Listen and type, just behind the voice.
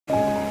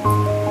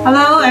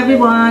Hello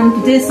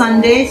everyone, today is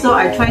Sunday, so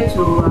I try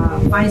to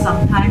find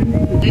some time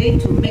today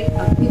to make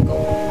a pickle.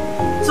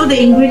 So the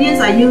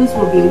ingredients I use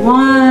will be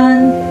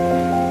one,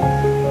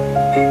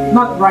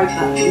 not ripe,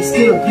 it's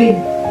still a green.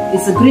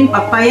 It's a green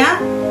papaya,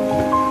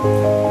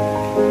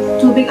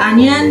 2 big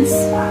onions,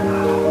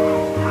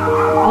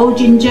 whole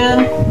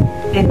ginger,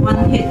 and 1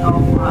 head of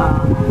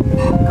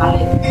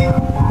garlic.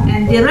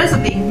 And the rest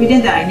of the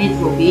ingredients that I need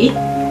will be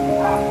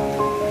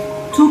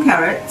 2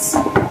 carrots,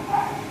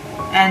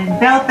 and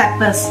bell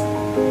peppers,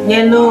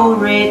 yellow,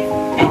 red,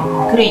 and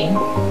green.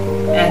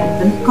 And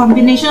the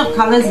combination of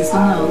colors is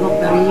going to look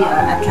very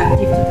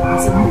attractive to the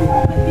person who,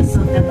 when we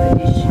serve them the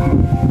dish.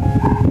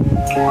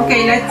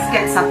 Okay, let's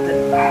get started.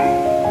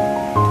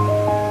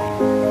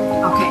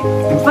 Okay,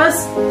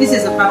 first, this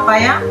is a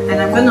papaya,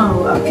 and I'm going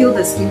to peel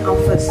the skin off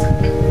first.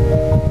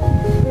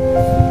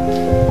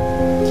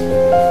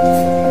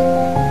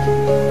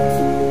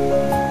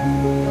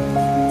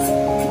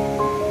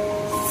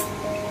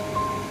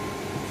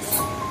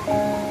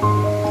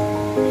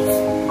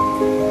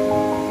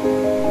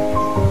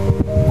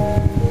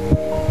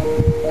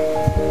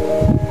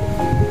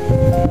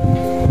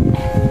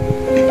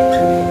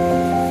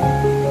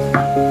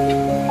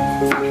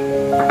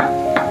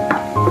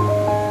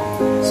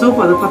 So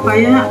for the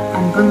papaya,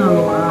 I'm going to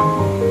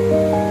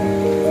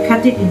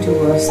cut it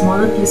into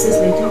smaller pieces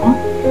later on.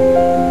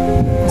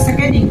 The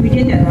second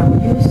ingredient that I will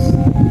use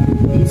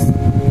is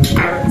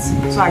carrots.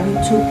 So I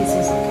use 2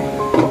 pieces of carrot.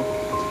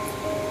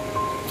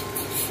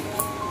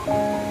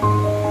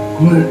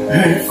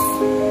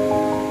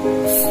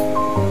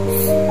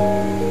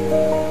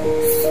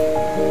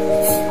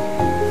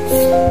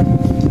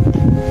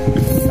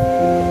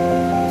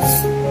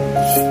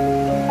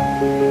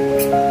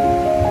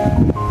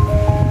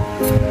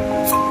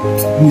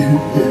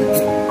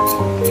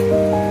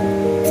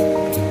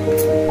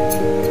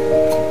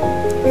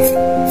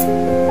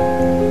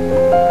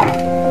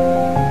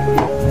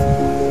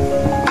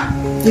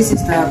 This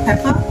is the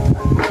pepper,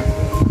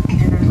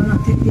 and I'm going to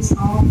take this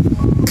off.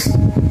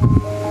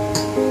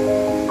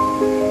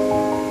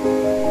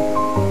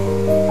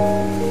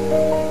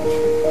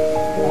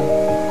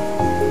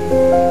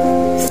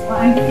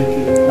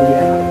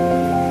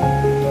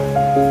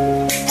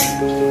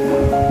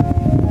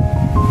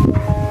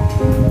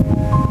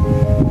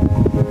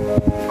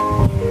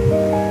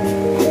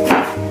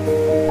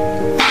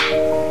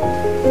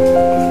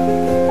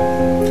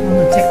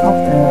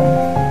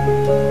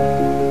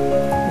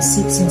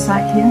 Seeds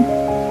inside here.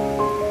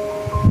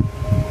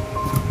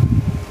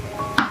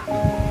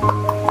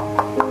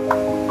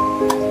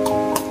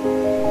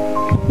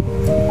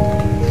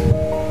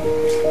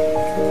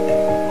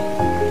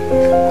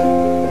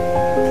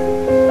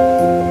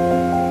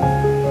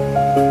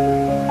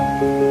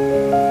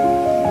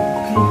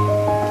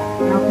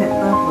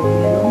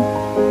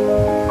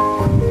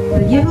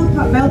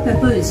 Bell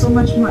pepper is so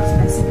much more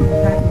expensive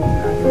compared to the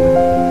other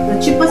one.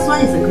 The cheapest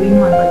one is the green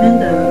one, but then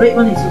the red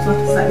one is also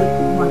slightly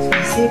more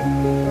expensive.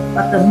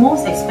 But the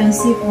most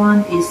expensive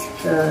one is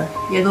the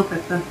yellow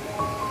pepper.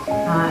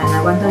 And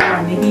I wonder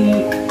why.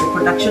 Maybe the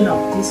production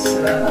of this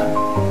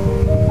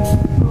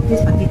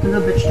particular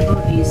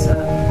vegetable is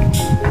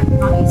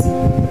not easy.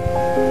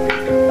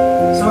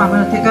 So I'm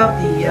going to take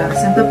out the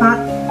center part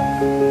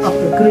of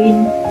the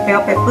green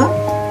bell pepper.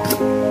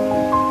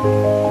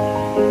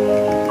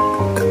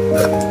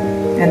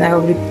 And I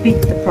will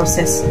repeat the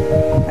process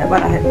like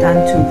what I have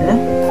done to the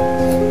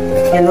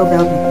yellow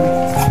bell pepper.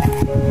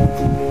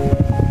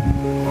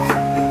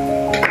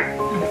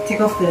 Take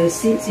off the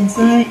seeds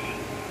inside.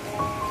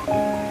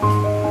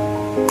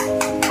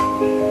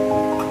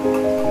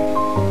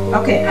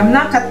 Okay, I'm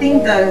now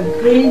cutting the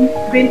green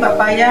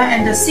papaya,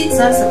 and the seeds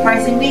are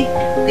surprisingly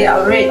they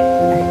are red.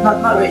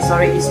 Not red,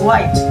 sorry, it's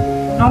white.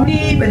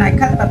 Normally when I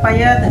cut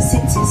papaya, the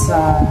seeds is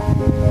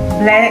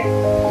black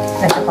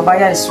and the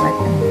papaya is red.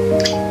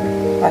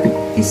 But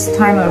this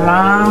time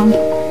around,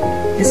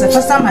 it's the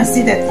first time I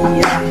see that the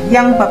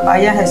young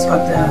papaya has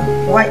got the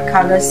white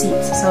color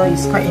seeds, so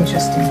it's quite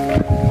interesting.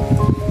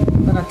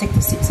 I'm gonna take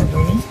the seeds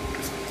away.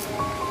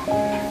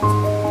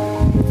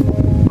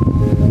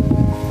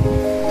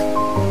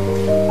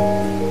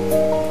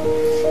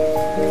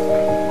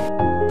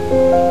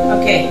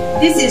 Okay,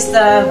 this is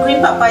the green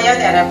papaya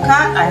that I've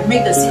cut. I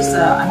made the seeds.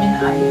 I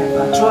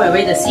have thrown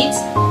away the seeds,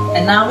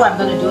 and now what I'm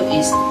gonna do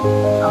is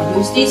I'll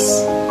use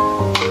this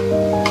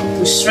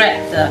to shred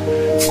the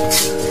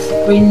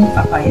green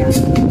papaya.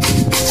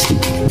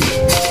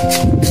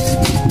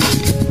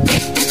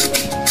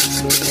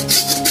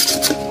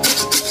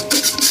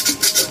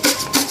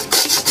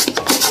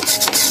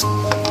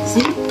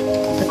 See,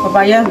 the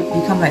papaya will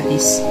become like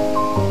this.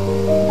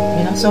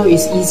 You know, so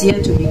it's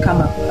easier to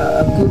become a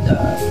good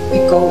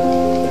pickle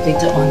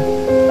later on.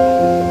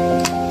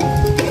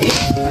 Okay,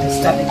 I'll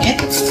start again.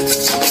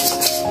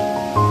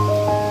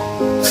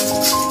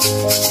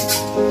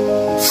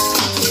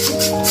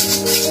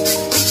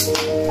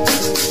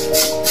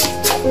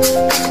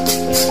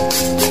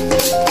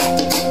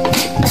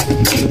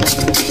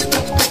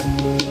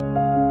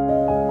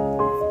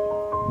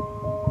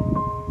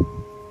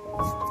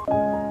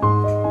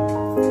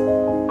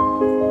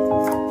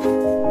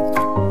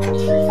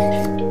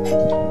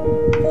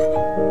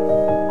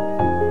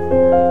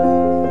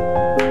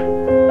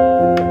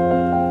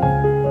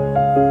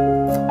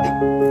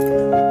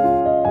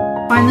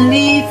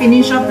 recently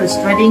finished off the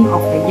shredding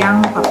of the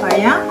young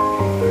papaya.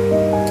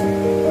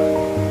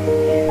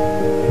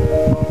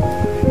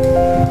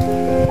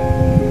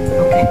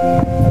 Okay,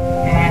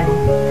 and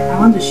I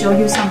want to show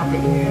you some of the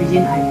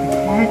ingredients I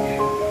prepared.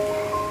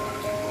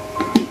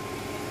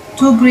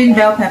 2 green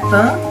bell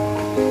pepper,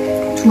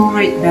 2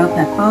 red bell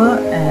pepper,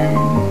 and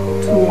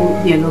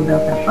 2 yellow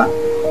bell pepper.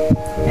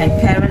 And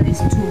carrot is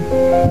 2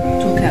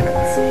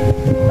 carrots.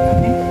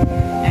 Okay.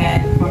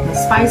 And for the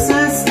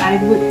spices, I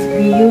would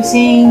be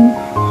using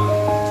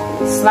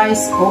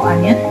sliced whole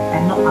onion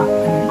and not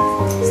onion,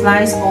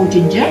 sliced whole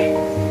ginger,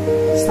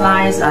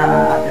 sliced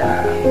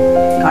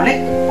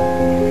garlic,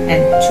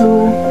 and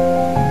 2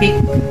 big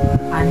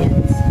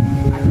onions.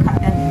 I cut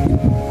them into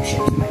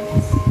shapes like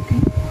this. Okay.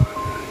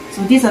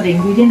 So these are the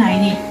ingredients I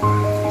need.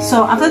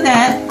 So after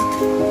that,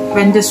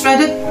 when the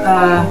shredded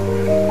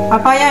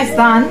papaya is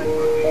done,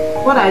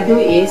 what I do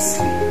is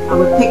I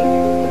will take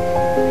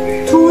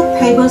 2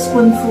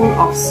 tablespoonfuls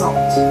of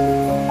salt,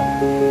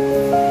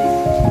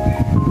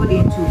 put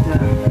into the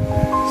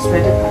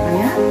shredded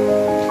papaya,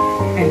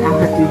 and I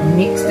have to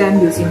mix them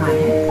using my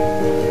hand.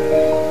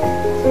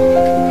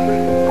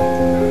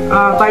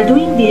 By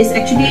doing this,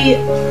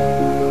 actually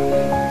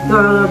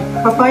the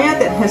papaya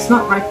that has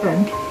not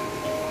ripened,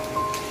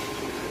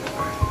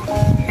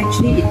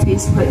 actually it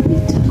tastes quite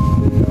bitter.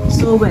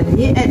 So when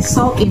we add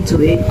salt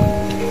into it,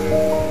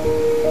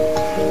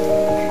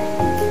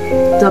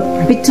 the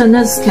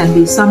bitterness can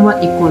be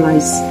somewhat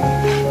equalized.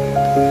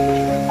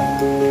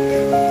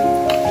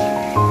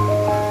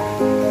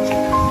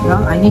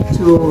 Well, I need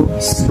to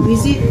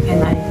squeeze it,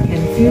 and I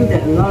can feel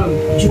that a lot of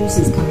juice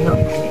is coming out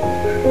from it.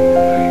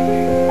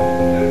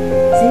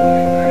 See?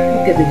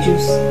 Look at the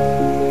juice.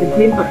 The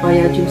green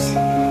papaya juice.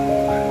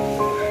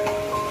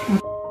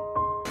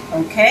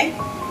 Okay,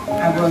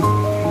 I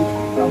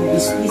will be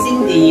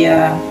squeezing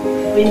the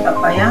green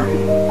papaya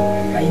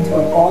into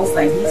a balls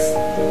like this.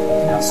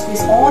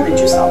 Squeeze all the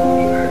juice out of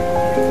it.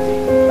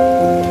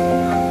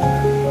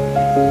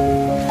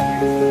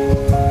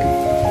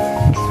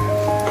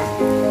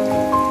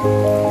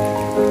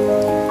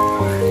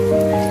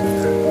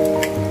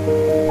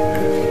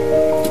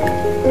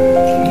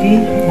 Okay,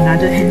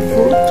 another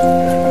handful.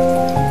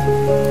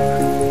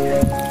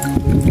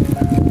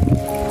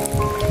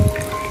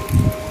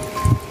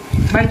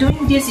 By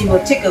doing this, it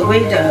will take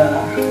away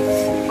the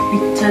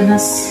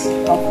bitterness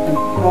of the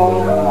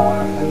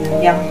raw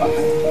young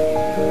papaya.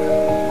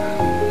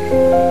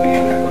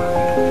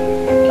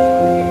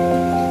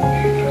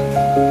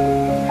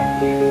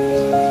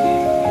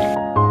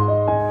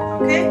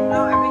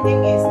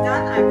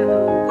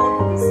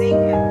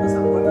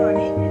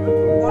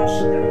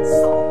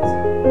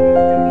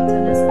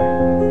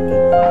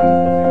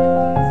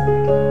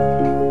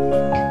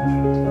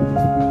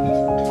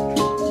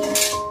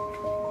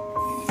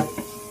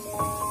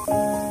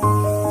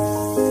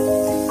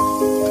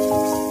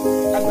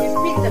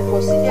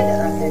 Procedure that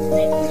I had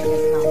made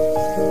just now,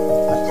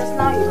 but just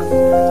now it was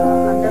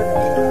under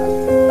the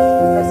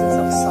presence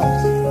of salt.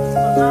 So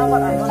now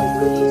what I want to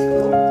do is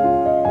to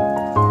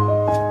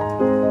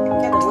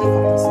get away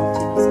from the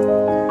saltiness.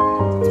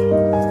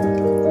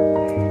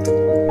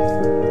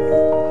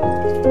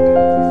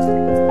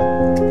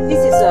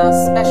 This is a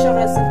special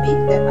recipe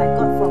that I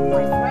got from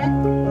my friend.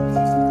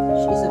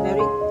 She's a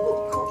very good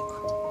cook,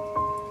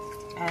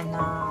 and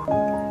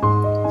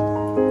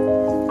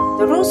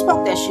the roast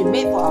pork that she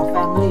made for our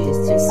family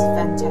is just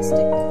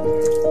fantastic.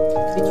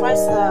 We tried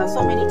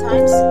so many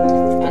times,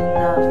 and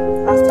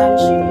last time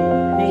she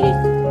made it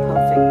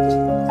perfect.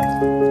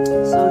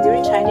 So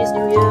during Chinese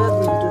New Year,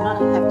 we do not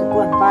have to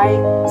go and buy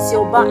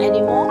silbak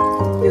anymore.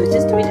 We will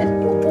just do it at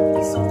home.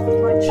 It's so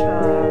much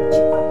cheaper.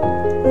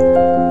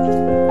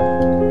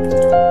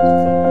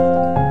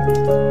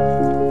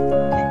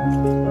 Okay,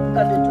 we've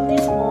got to do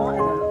this more at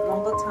a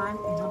longer time,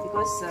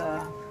 because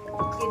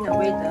to clean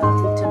away the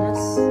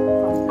bitterness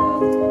from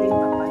the green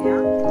papaya,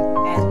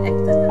 and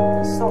the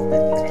salt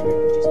that we added,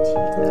 which is 2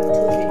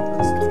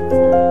 tablespoons.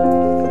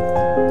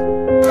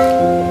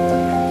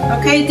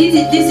 Okay,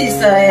 this is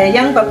a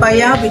young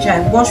papaya which I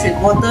washed with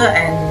water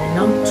and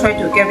try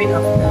to get rid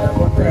of the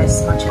water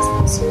as much as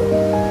possible.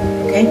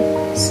 Okay,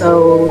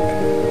 so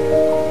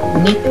we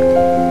need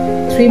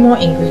 3 more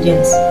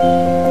ingredients.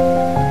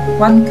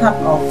 1 cup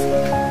of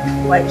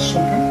white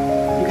sugar.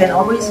 You can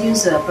always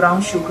use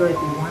brown sugar if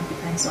you want,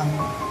 depends on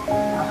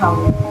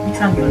which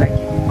one you like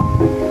it.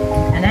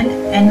 And then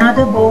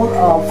another bowl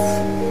of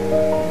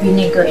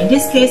vinegar. In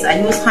this case, I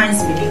use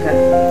Heinz vinegar.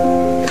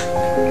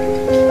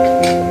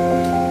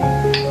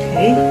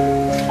 Okay,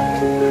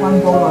 1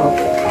 bowl of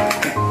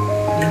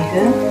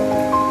vinegar.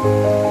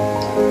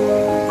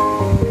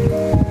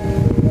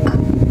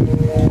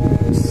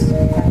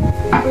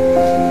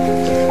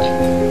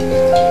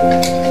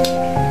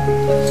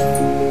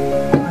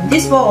 On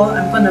this bowl,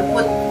 I'm going to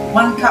put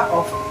 1 cup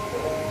of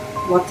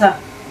water.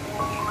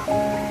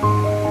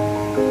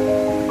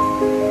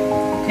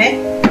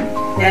 Okay,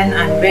 then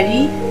I'm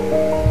ready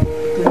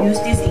to use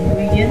this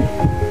ingredient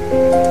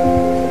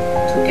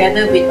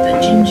together with the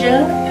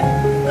ginger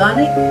and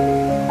garlic,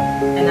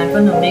 and I'm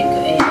going to make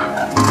a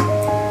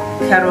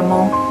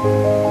caramel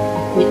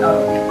liquid out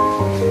of it.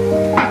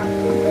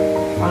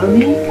 Follow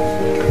me.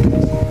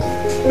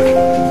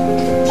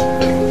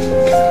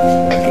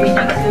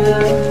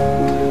 Vinegar,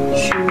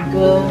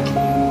 sugar,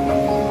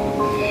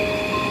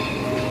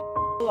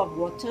 of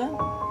water,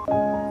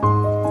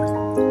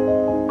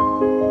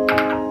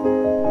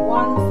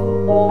 1 full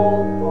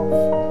bowl of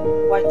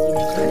white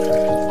vinegar,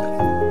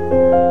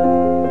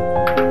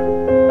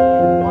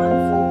 and 1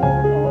 full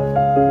bowl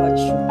of white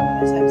sugar.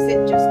 As I've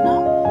said just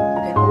now,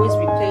 you can always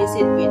replace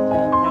it with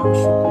brown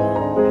sugar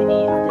or any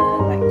other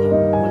like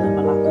Gula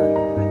Melaka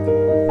you like.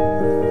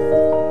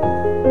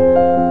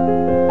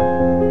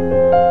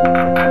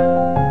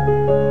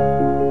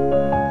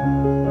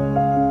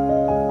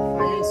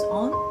 Fire is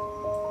on.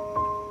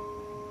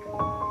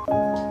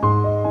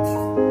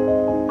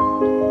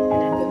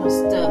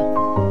 Stir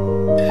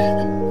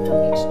the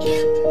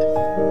mixture.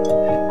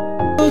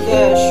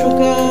 The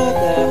sugar,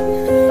 the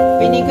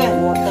vinegar and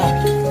water.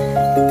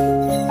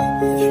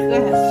 The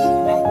sugar has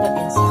melted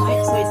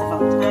inside, so it's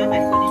about time I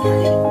put in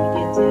other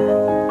ingredients here.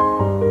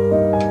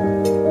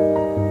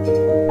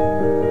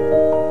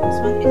 This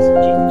one is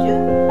ginger.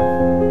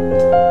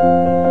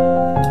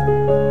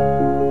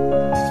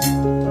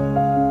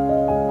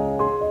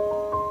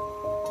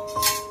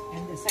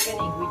 And the second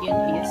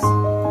ingredient is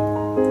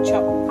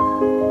chopped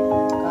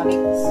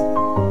garlics.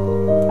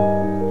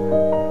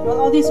 Well,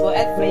 all these will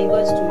add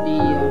flavors to the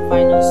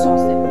final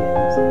sauce that we are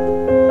using.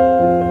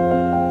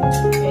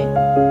 Okay,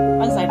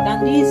 once I've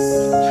done this,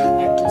 I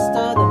have to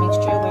stir the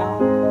mixture well.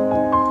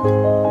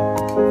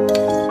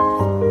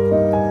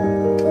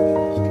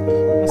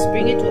 Let's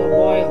bring it to a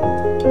boil.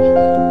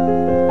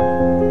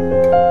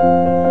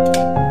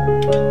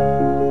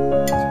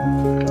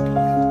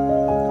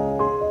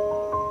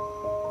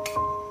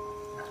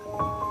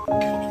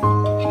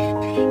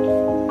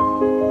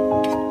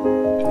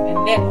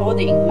 Let all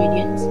the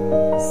ingredients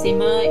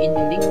simmer in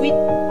the liquid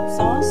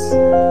sauce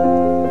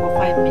for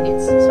 5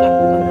 minutes. So I'm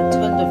going to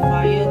turn the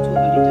fire to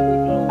a little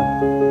bit low.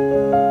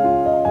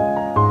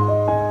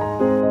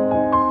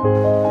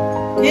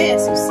 Okay,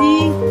 as you see,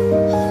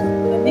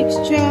 the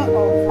mixture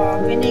of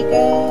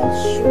vinegar,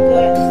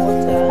 sugar and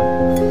water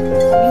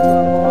coming to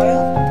a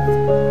boil,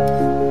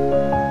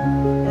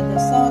 and the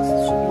sauce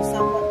should be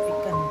somewhat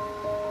thickened.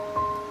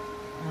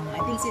 I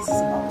think this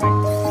is about right.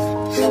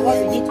 So what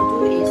we need to do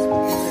is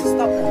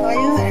stop the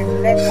fire and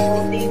let the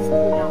whole thing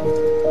cool down.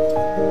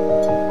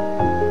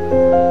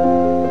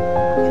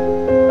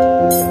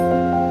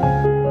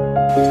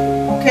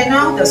 Okay,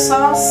 now the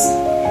sauce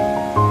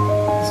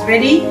is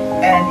ready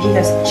and it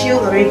has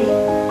chilled already.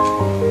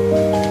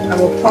 I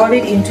will pour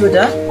it into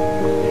the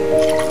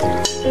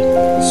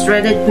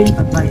shredded green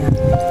papaya.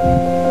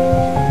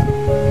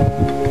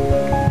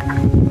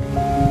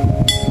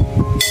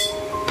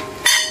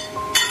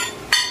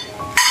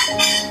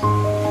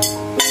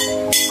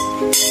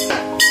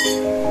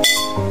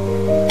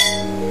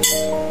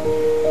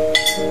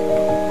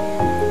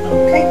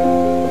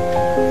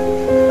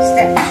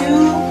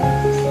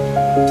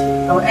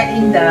 Add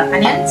in the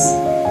onions.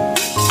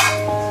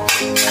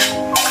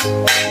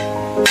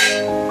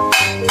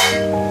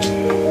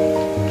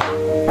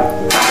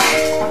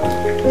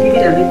 Give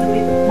it a little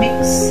bit mix.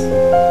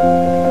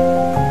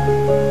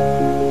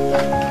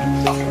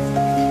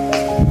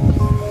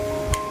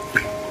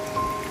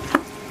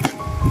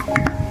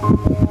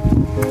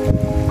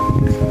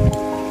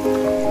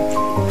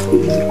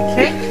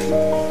 Okay,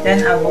 then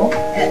I will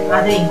add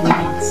other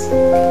ingredients.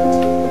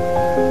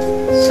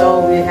 So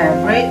we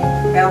have red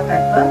bell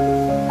pepper,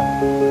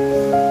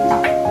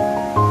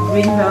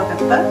 green bell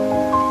pepper,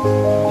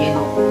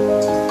 yellow.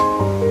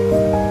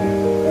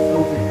 So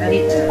we add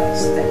it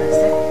step by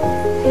step.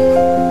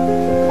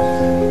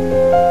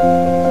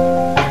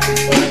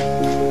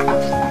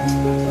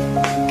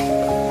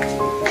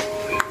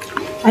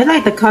 I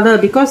like the color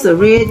because the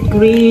red,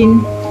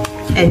 green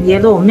and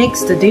yellow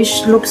makes the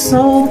dish look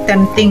so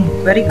tempting,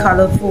 very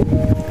colorful.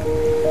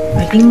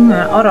 I think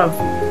all of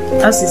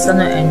us is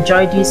gonna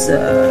enjoy this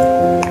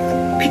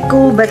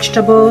pickle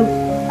vegetable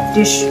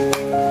dish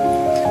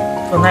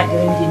tonight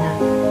during dinner.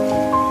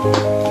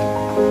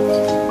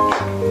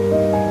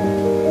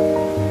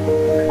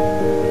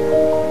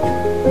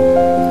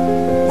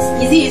 It's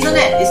easy, isn't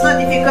it? It's not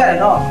difficult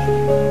at all.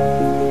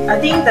 I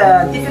think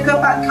the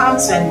difficult part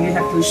comes when you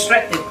have to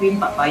shred the green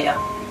papaya.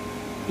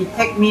 It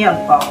takes me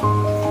about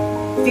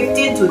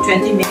 15 to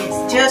 20 minutes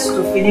just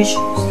to finish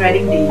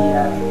shredding the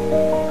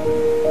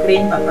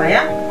green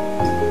papaya.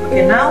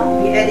 Okay, now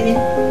we add in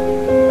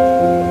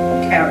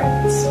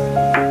carrots.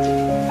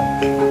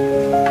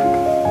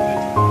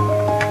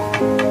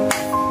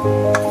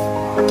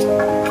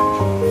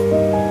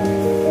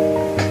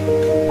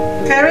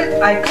 Carrot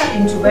I cut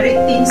into very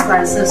thin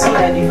slices so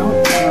that when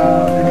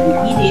we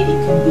eat it, it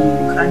can be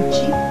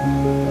crunchy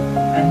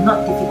and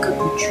not difficult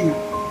to chew.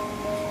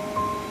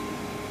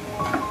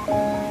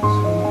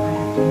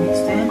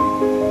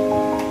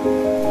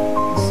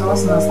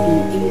 Sauce must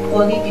be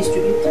equally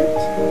distributed.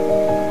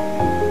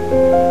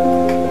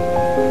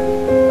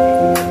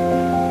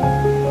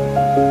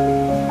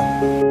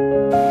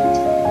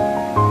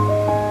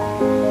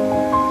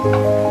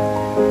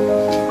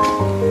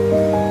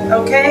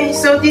 Okay,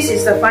 so this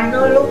is the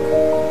final look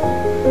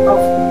of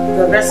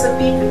the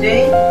recipe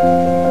today.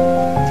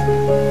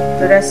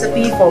 The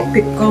recipe for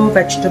pickled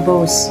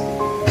vegetables.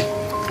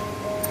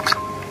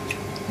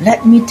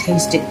 Let me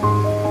taste it.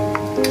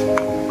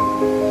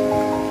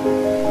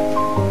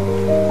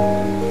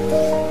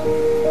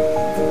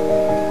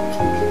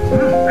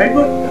 Very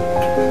good.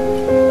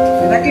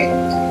 You like it?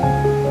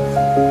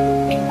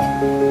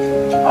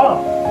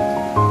 Oh,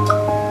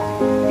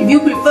 if you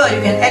prefer,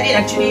 you can add in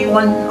actually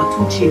 1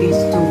 or 2 chilies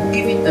to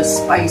give it the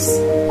spice.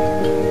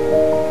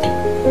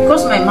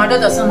 Because my mother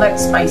doesn't like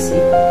spicy,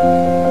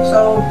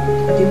 so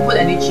I didn't put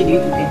any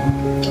chili today.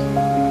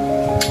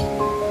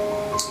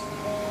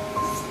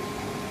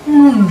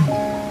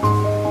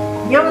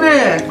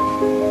 Yummy!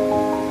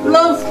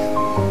 Love!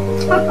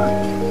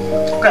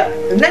 Okay,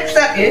 the next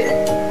step is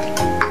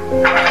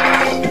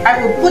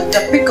I will put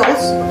the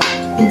pickles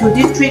into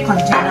these 3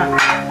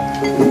 containers.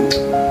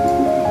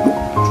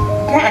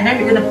 Okay, and then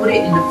we're gonna put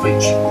it in the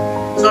fridge.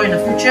 So in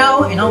the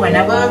future, you know,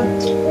 whenever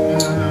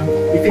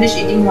we finish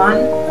eating one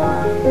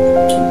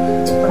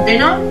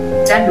container,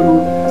 then we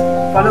will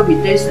follow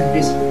with this and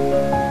this.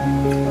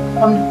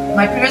 From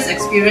my previous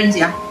experience,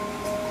 yeah,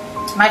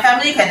 my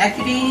family can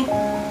actually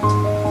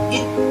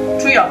eat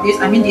 3 of this,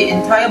 I mean the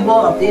entire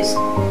bowl of this,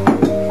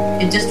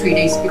 in just 3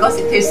 days because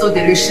it tastes so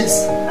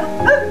delicious.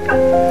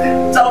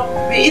 So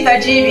we eat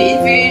veggie, we eat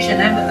fish, and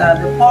then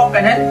the pork,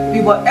 and then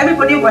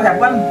everybody will have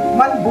one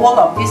bowl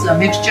of this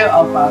mixture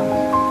of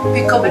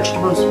pickled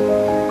vegetables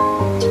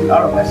with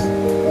all of us.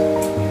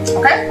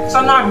 Okay,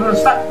 so now I'm going to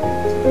start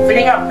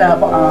filling up the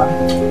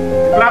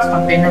glass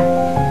container.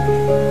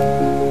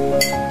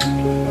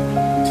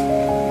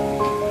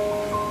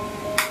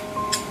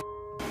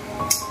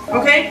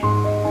 Okay,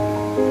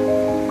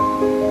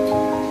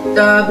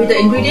 with the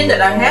ingredient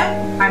that I have,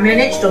 I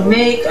managed to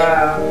make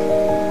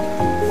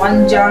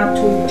 1 jar,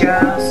 2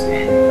 jars,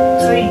 and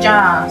 3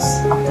 jars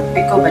of the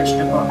pickled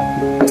vegetable.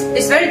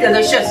 It's very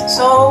delicious,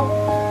 so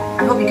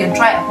I hope you can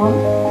try at home.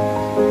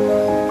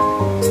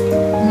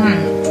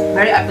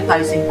 Very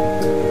appetizing.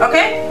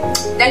 Okay,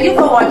 thank you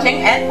for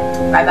watching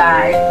and bye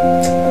bye.